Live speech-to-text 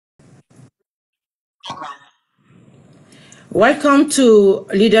Welcome to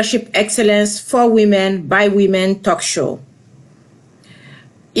Leadership Excellence for Women by Women talk show.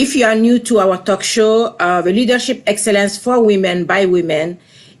 If you are new to our talk show, the Leadership Excellence for Women by Women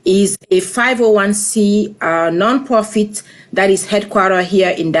is a 501c nonprofit that is headquartered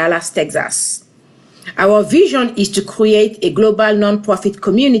here in Dallas, Texas. Our vision is to create a global nonprofit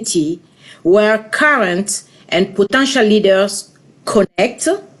community where current and potential leaders connect,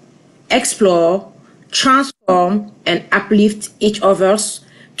 explore, transform, and uplift each other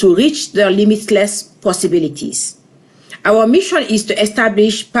to reach their limitless possibilities. Our mission is to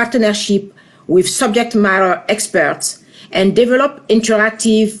establish partnership with subject matter experts and develop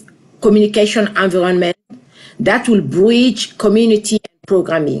interactive communication environment that will bridge community and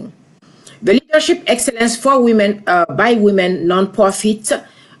programming. The Leadership Excellence for Women by Women nonprofit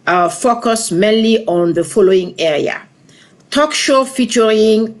focus mainly on the following area: talk show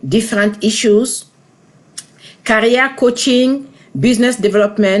featuring different issues, career coaching, business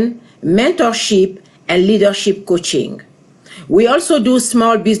development, mentorship, and leadership coaching. We also do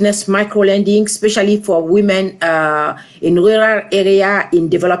small business micro-lending, especially for women in rural area in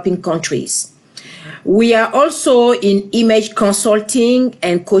developing countries. We are also in image consulting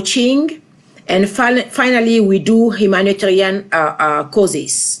and coaching. And finally, we do humanitarian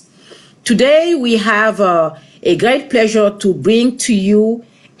causes. Today, we have a great pleasure to bring to you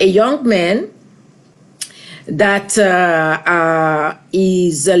a young man that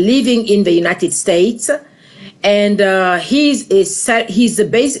is living in the United States. And I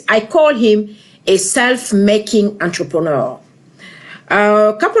call him a self-making entrepreneur.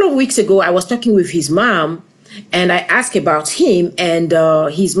 A couple of weeks ago, I was talking with his mom, and I asked about him, and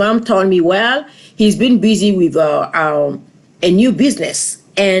his mom told me, well, he's been busy with a new business.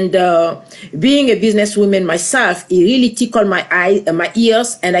 And being a businesswoman myself, it really tickled my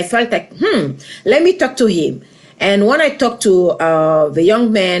ears, and I felt like, let me talk to him. And when I talked to the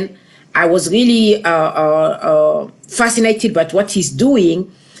young man, I was really fascinated by what he's doing,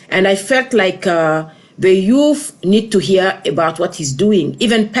 and I felt like the youth need to hear about what he's doing,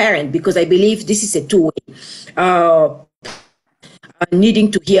 even parents, because I believe this is a two-way,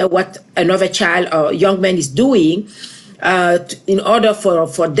 needing to hear what another child or young man is doing in order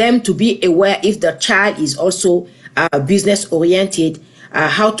for them to be aware if the child is also business-oriented,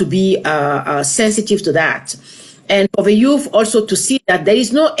 how to be sensitive to that. And for the youth also to see that there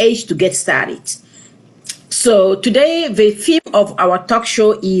is no age to get started. So today, the theme of our talk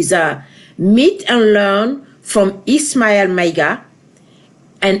show is Meet and Learn from Ismael Maiga,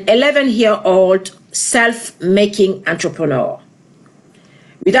 an 11-year-old self-making entrepreneur.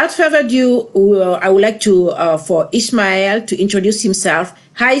 Without further ado, I would like to for Ismael to introduce himself.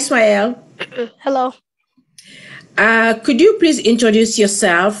 Hi, Ismael. Hello. Could you please introduce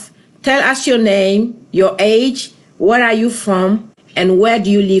yourself? Tell us your name, your age, where are you from, and where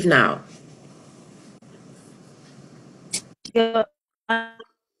do you live now? Yeah,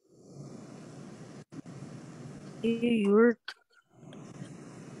 New York,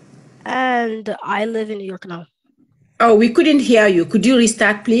 and I live in New York now. Oh, we couldn't hear you. Could you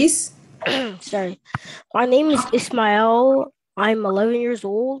restart, please? Sorry. My name is Ismael. I'm 11 years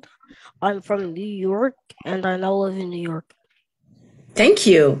old. I'm from New York, and I now live in New York. Thank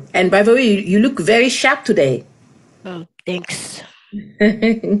you. And by the way, you look very sharp today. Thanks.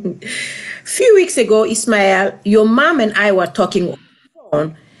 Few weeks ago, Ismael, your mom and I were talking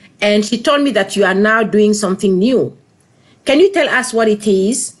on, and she told me that you are now doing something new. Can you tell us what it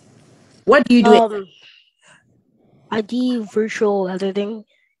is? What do you do? I do virtual editing.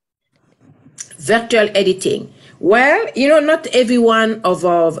 Virtual editing. Well, not everyone of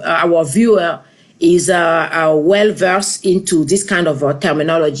our viewer is well versed into this kind of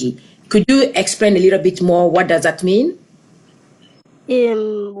terminology. Could you explain a little bit more? What does that mean?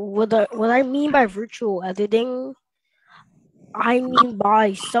 What I mean by virtual editing, I mean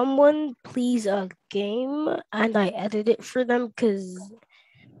by someone plays a game and I edit it for them because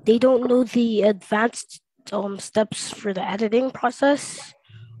they don't know the advanced steps for the editing process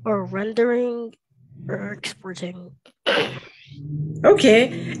or rendering or exporting.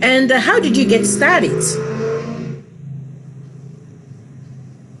 Okay. And how did you get started?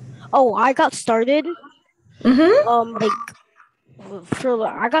 Oh, I got started. Mm-hmm.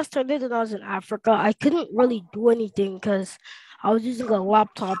 I got started when I was in Africa. I couldn't really do anything because I was using a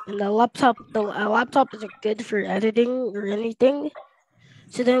laptop, and a laptop isn't good for editing or anything.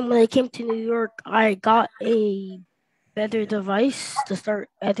 So then when I came to New York, I got a better device to start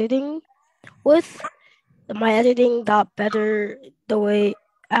editing with. My editing got better the way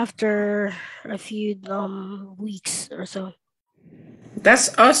after a few weeks or so.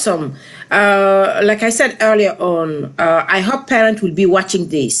 That's awesome. Like I said earlier on, I hope parents will be watching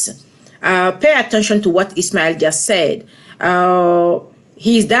this. Pay attention to what Ismael just said.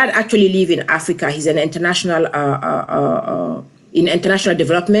 His dad actually live in Africa. He's an international in international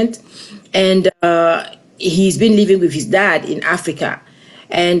development, and he's been living with his dad in Africa.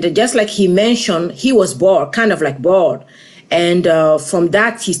 And just like he mentioned, he was bored, kind of like bored, and from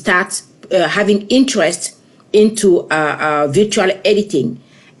that he starts having interest into virtual editing.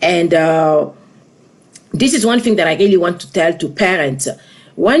 And this is one thing that I really want to tell to parents.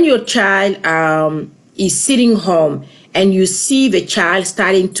 When your child is sitting home and you see the child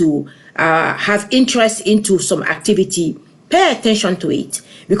starting to have interest into some activity, pay attention to it,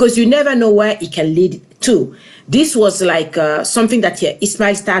 because you never know where it can lead to. This was like something that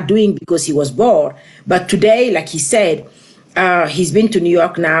Ismail started doing because he was bored. But today, like he said, he's been to New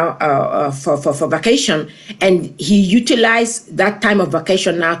York now for vacation, and he utilized that time of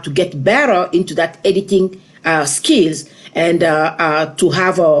vacation now to get better into that editing skills and to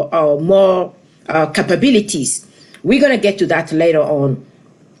have more capabilities. We're going to get to that later on.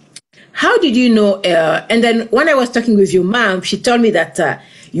 How did you know? And then when I was talking with your mom, she told me that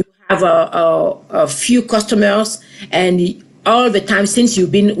you have a few customers, and all the time since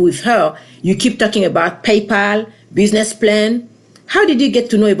you've been with her, you keep talking about PayPal, business plan. How did you get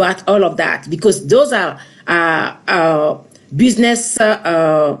to know about all of that? Because those are business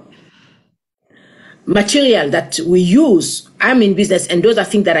material that we use. I'm in business, and those are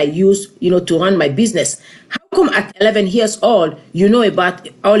things that I use, to run my business. How come at 11 years old you know about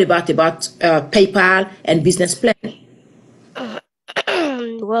PayPal and business plan?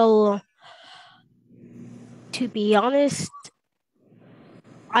 Well, to be honest,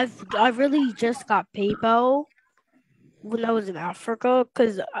 I really just got PayPal when I was in Africa,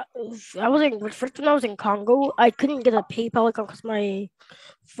 because I was in first when I was in Congo. I couldn't get a PayPal account because my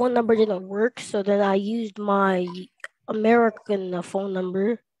phone number didn't work. So then I used my American phone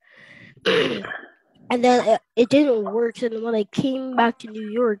number, and then it didn't work. And when I came back to New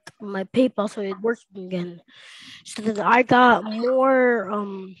York, my PayPal started working again. So then I got more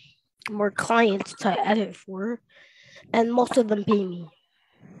clients to edit for, and most of them pay me.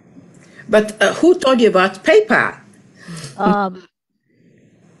 But who told you about PayPal? Um,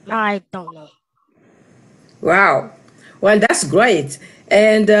 I don't know. Wow. Well, that's great.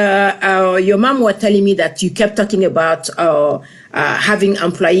 And your mom was telling me that you kept talking about having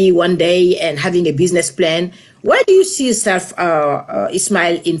employee one day and having a business plan. Where do you see yourself,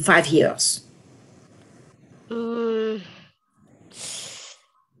 Ismail, in 5 years? Mm,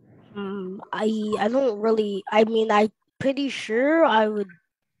 I don't really. I mean, I pretty sure I would.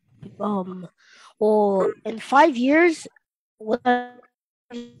 Well, in 5 years, what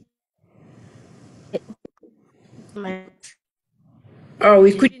my Oh,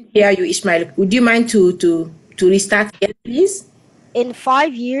 we to couldn't hear you, Ismail. Would you mind to restart again, please? in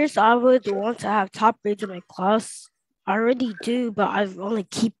 5 years, I would want to have top grades in my class. I already do, but I want to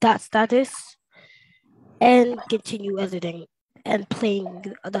keep that status and continue editing and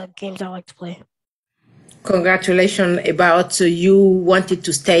playing the games I like to play. Congratulations about you wanted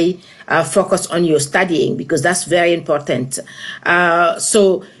to stay focused on your studying, because that's very important.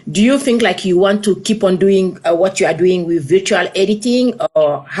 So do you think like you want to keep on doing what you are doing with virtual editing,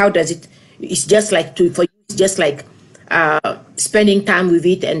 or how does it, it's just like for you, it's just like spending time with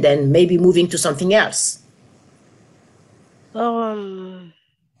it and then maybe moving to something else? Um,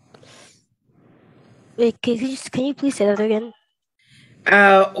 Wait, can you please say that again?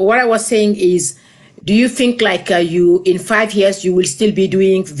 What I was saying is, do you think like you in 5 years you will still be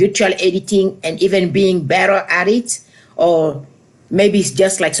doing virtual editing and even being better at it, or maybe it's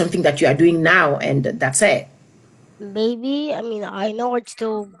just like something that you are doing now and that's it? Maybe. I mean, I know I'd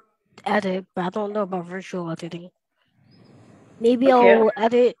still edit, but I don't know about virtual editing. Maybe Okay. I'll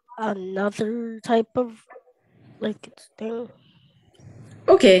edit another type of like thing.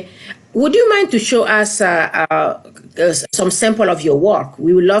 Okay. Would you mind to show us some sample of your work?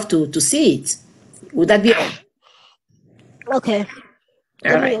 We would love to see it. Would that be Okay, all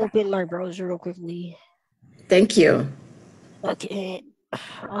let me right? open my browser real quickly. Thank you. Okay.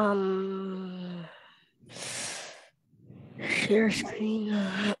 Um, Share screen.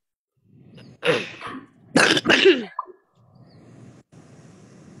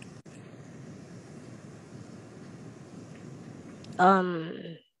 um,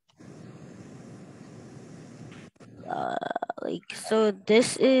 uh, so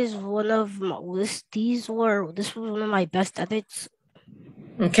this is one of my this was one of my best edits.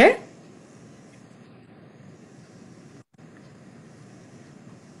 Okay.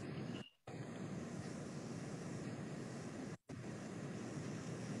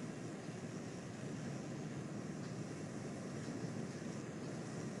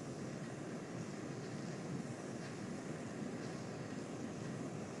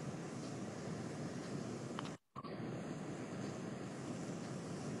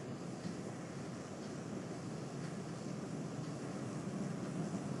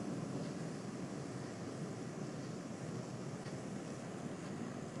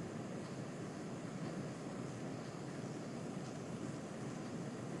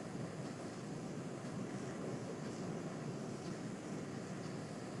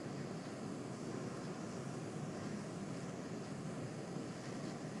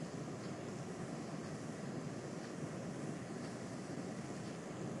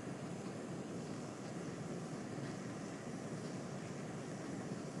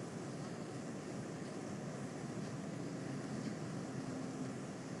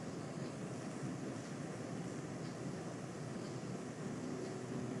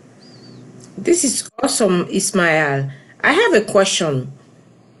 This is awesome, Ismael. I have a question.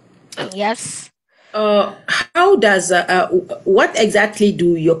 Yes. How does what exactly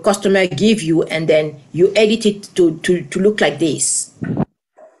do your customer give you, and then you edit it to look like this?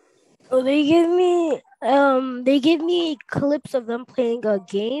 Oh, they give me clips of them playing a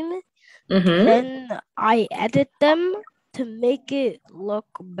game. Mm-hmm. Then I edit them to make it look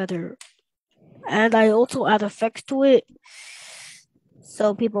better. And I also add effects to it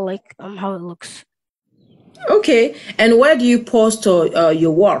so people like how it looks. Okay. And where do you post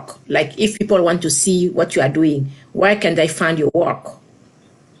your work? Like, if people want to see what you are doing, where can they find your work?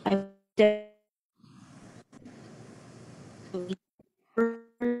 I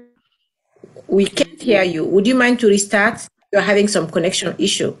We can't hear you. Would you mind to restart? You're having some connection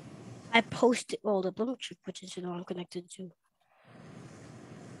issue. I post it. Hold up, let me check which channel I'm connected to.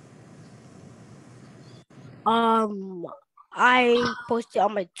 I post it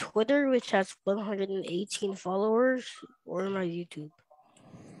on my Twitter, which has 118 followers, or my YouTube.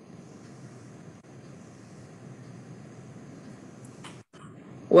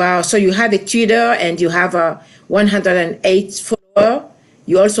 Wow. So you have a Twitter and you have a 108 follower.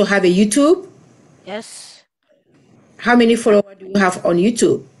 You also have a YouTube. Yes, How many followers do you have on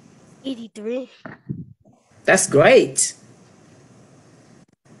YouTube? 83. That's great.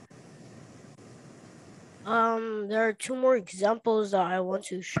 There are two more examples that I want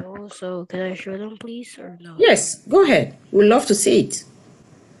to show. So can I show them, please, or no? Yes, go ahead. We'd love to see it.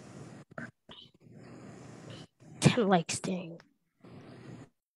 10 likes thing.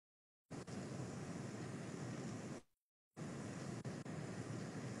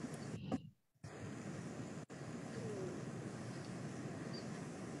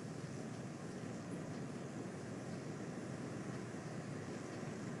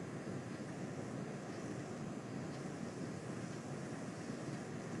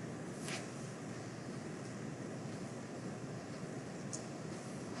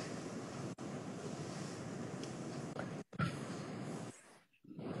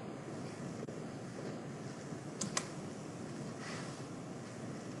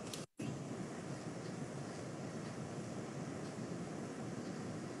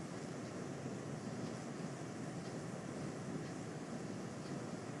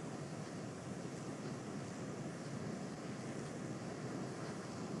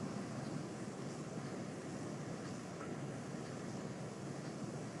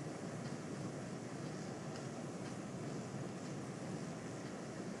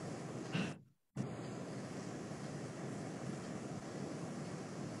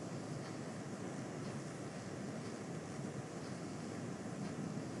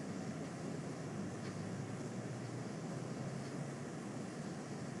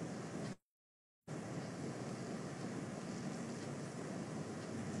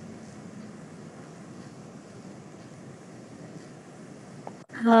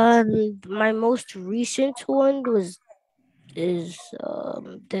 My most recent one is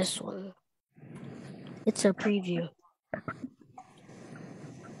this one. It's a preview.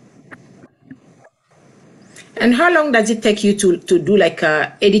 And how long does it take you to do like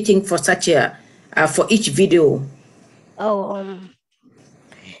editing for such a for each video? Oh,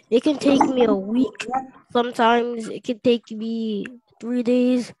 it can take me a week. Sometimes it can take me 3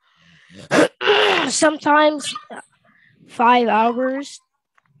 days. Sometimes 5 hours.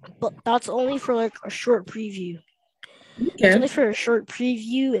 But that's only for like a short preview. It's Okay. only for a short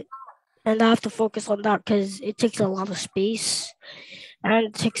preview, and I have to focus on that because it takes a lot of space and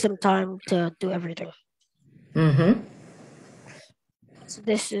it takes some time to do everything. Mm-hmm. So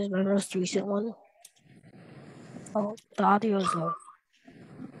this is my most recent one. Oh, the audio is low.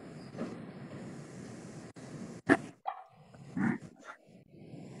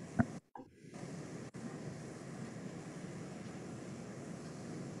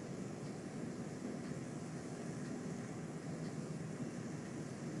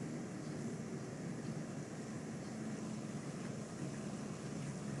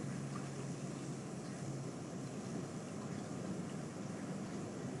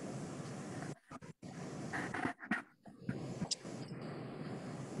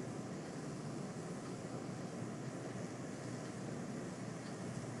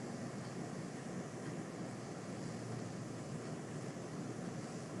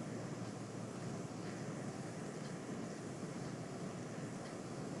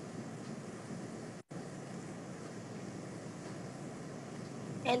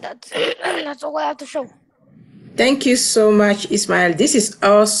 And that's all I have to show. Thank you so much, Ismael. This is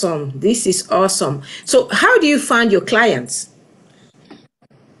awesome. This is awesome. So, how do you find your clients?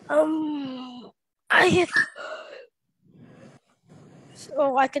 I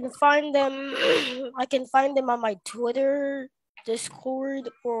Oh, I can find them. I can find them on my Twitter, Discord,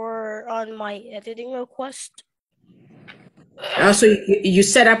 or on my editing request. So you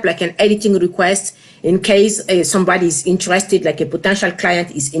set up like an editing request in case somebody is interested, like a potential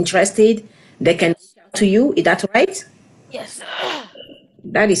client is interested, they can reach out to you. Is that right? Yes.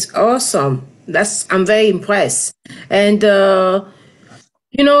 That is awesome. I'm very impressed. And to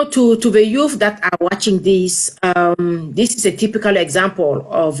the youth that are watching this, this is a typical example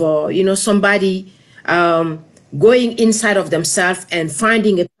of somebody going inside of themselves and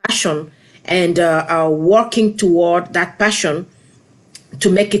finding a passion and working toward that passion to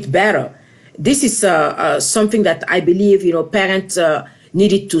make it better. This is something that I believe parents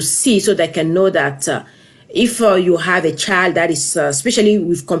needed to see so they can know that if you have a child that is especially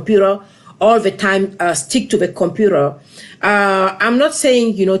with computer all the time stick to the computer. I'm not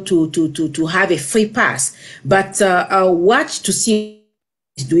saying to have a free pass, but watch to see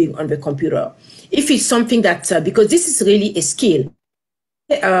what he's doing on the computer. If it's something that because this is really a skill.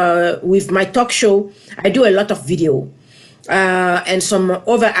 With my talk show, I do a lot of video and some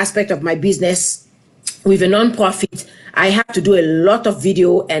other aspect of my business with a nonprofit. I have to do a lot of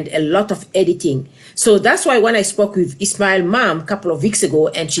video and a lot of editing. So that's why when I spoke with Ismael mom a couple of weeks ago,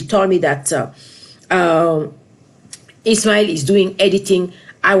 and she told me that Ismael is doing editing,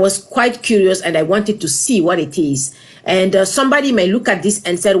 I was quite curious and I wanted to see what it is. And somebody may look at this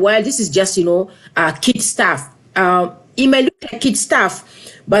and say, well, this is just, kid stuff. It may look like kid stuff,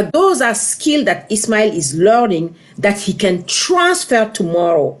 but those are skills that Ismael is learning that he can transfer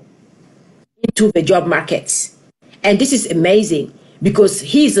tomorrow into the job market. And this is amazing because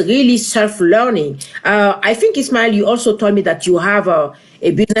he's really self-learning. I think, Ismael, you also told me that you have a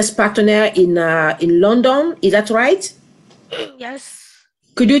business partner in London. Is that right? Yes.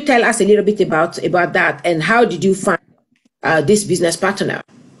 Could you tell us a little bit about that and how did you find this business partner?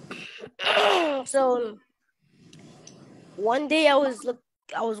 So one day I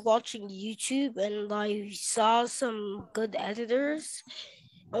was watching YouTube and I saw some good editors.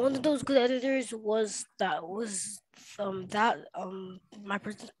 And one of those good editors was my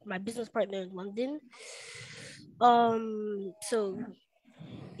business partner in London. So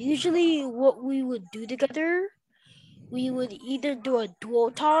usually what we would do together, we would either do a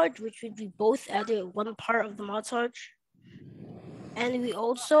duotage, which would be both edit one part of the montage, and we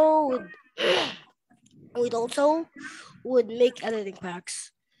also would make editing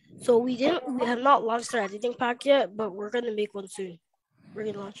packs. So we have not launched our editing pack yet, but we're gonna make one soon. We're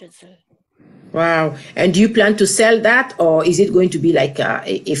gonna launch it soon. Wow. And do you plan to sell that, or is it going to be like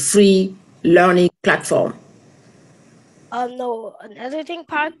a free learning platform? No, an editing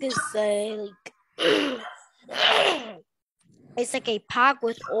pack is like it's like a pack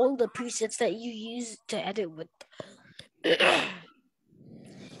with all the presets that you use to edit with.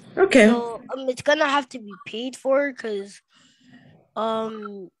 Okay. So it's gonna have to be paid for because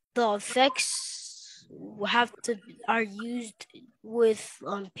the effects are used with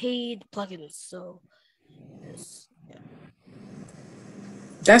paid plugins. So yes.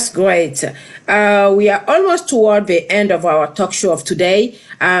 That's great. We are almost toward the end of our talk show of today.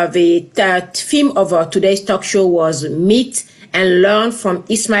 The theme of today's talk show was Meet and Learn from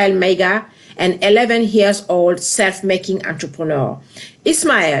Ismael Maiga, an 11-year-old self-making entrepreneur.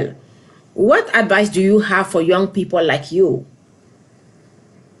 Ismael, what advice do you have for young people like you?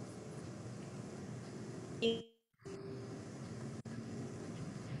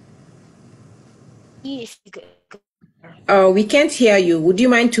 We can't hear you. Would you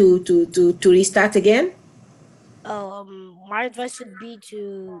mind to restart again? My advice would be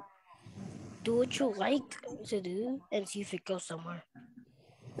to do what you like to do and see if it goes somewhere.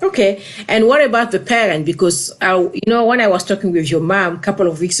 Okay. And what about the parent? Because, when I was talking with your mom a couple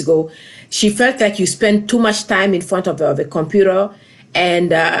of weeks ago, she felt like you spent too much time in front of the computer.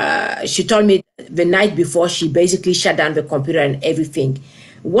 And she told me the night before she basically shut down the computer and everything.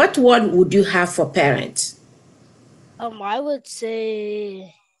 What word would you have for parents? I would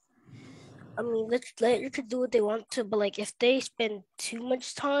say, let your kids do what they want to, but like if they spend too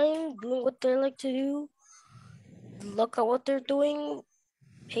much time doing what they like to do, look at what they're doing,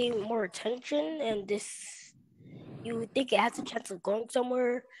 pay more attention, and if you think it has a chance of going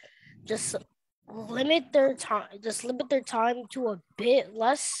somewhere, just limit their time. Just limit their time to a bit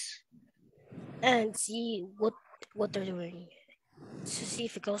less, and see what they're doing to see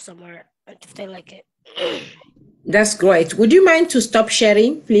if it goes somewhere and if they like it. That's great. Would you mind to stop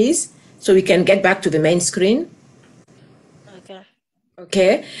sharing, please, so we can get back to the main screen? Okay.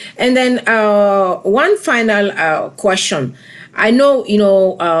 Okay. And then one final question. I know,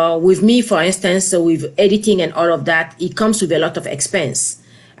 with me, for instance, with editing and all of that, it comes with a lot of expense.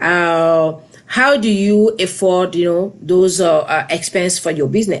 How do you afford, those expense for your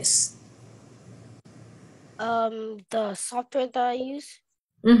business? The software that I use.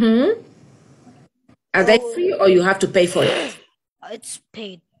 Mm-hmm. Are they free or you have to pay for it? It's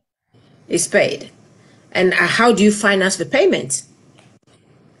paid. It's paid. And how do you finance the payment?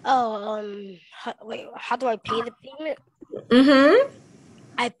 Wait, how do I pay the payment? Mm-hmm.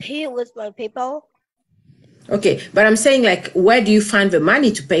 I pay it with my PayPal. Okay, but I'm saying, like, where do you find the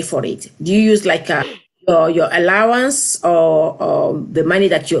money to pay for it? Do you use like your allowance, or the money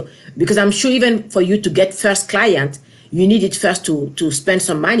that you? Because I'm sure even for you to get first client, you need it first to spend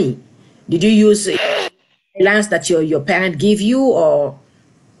some money. Did you use allowance that your parent give you, or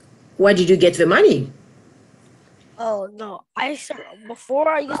where did you get the money? Oh no, before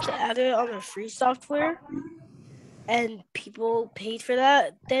I used to add it on the free software, and people paid for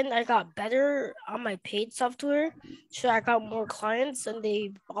that. Then I got better on my paid software, so I got more clients, and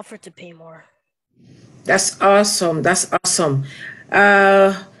they offered to pay more. That's awesome. That's awesome.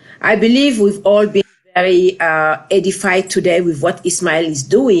 Uh, I believe we've all been very edified today with what Ismael is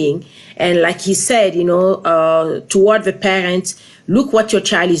doing. And like he said, toward the parents, look what your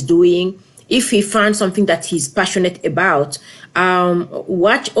child is doing. If he found something that he's passionate about,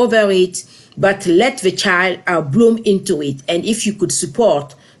 watch over it, but let the child bloom into it. And if you could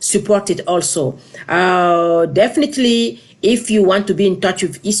support it also. Definitely, if you want to be in touch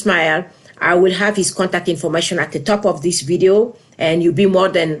with Ismael, I will have his contact information at the top of this video, and you'll be more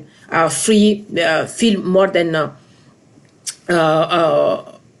than feel more than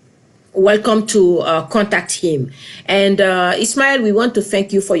welcome to contact him. And Ismael, we want to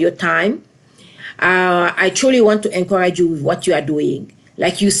thank you for your time. I truly want to encourage you with what you are doing.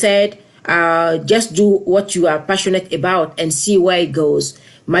 Like you said, just do what you are passionate about and see where it goes.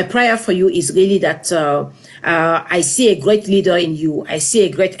 My prayer for you is really that I see a great leader in you. I see a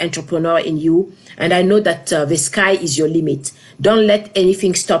great entrepreneur in you. And I know that the sky is your limit. Don't let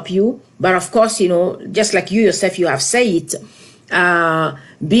anything stop you. But of course, just like you yourself, you have said it,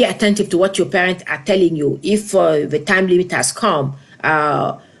 be attentive to what your parents are telling you. If the time limit has come,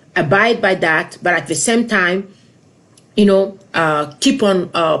 abide by that. But at the same time, keep on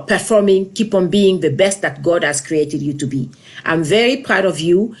performing, keep on being the best that God has created you to be. I'm very proud of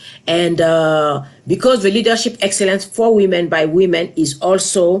you. And because the Leadership Excellence for Women by Women is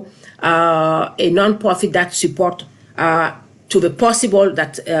also a nonprofit that support to the possible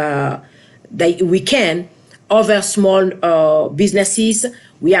that we can other small businesses.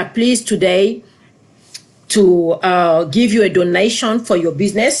 We are pleased today to give you a donation for your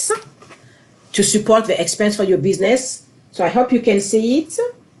business, to support the expense for your business. So I hope you can see it.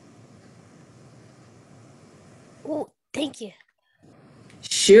 Oh, thank you.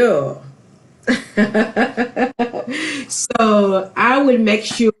 Sure. So I will make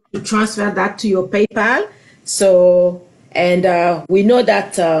sure to transfer that to your PayPal. So, and we know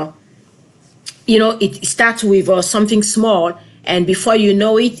that, it starts with something small, and before you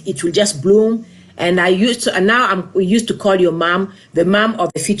know it, it will just bloom. And we used to call your mom the mom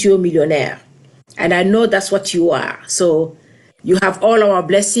of the future millionaire. And I know that's what you are. So you have all our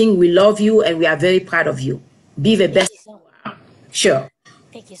blessing. We love you and we are very proud of you. Be the best. Sure.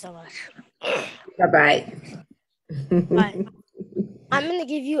 Thank you so much. Bye-bye. Bye. I'm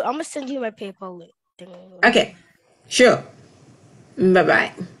gonna send you my PayPal link. Okay. Sure.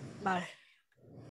 Bye-bye. Bye.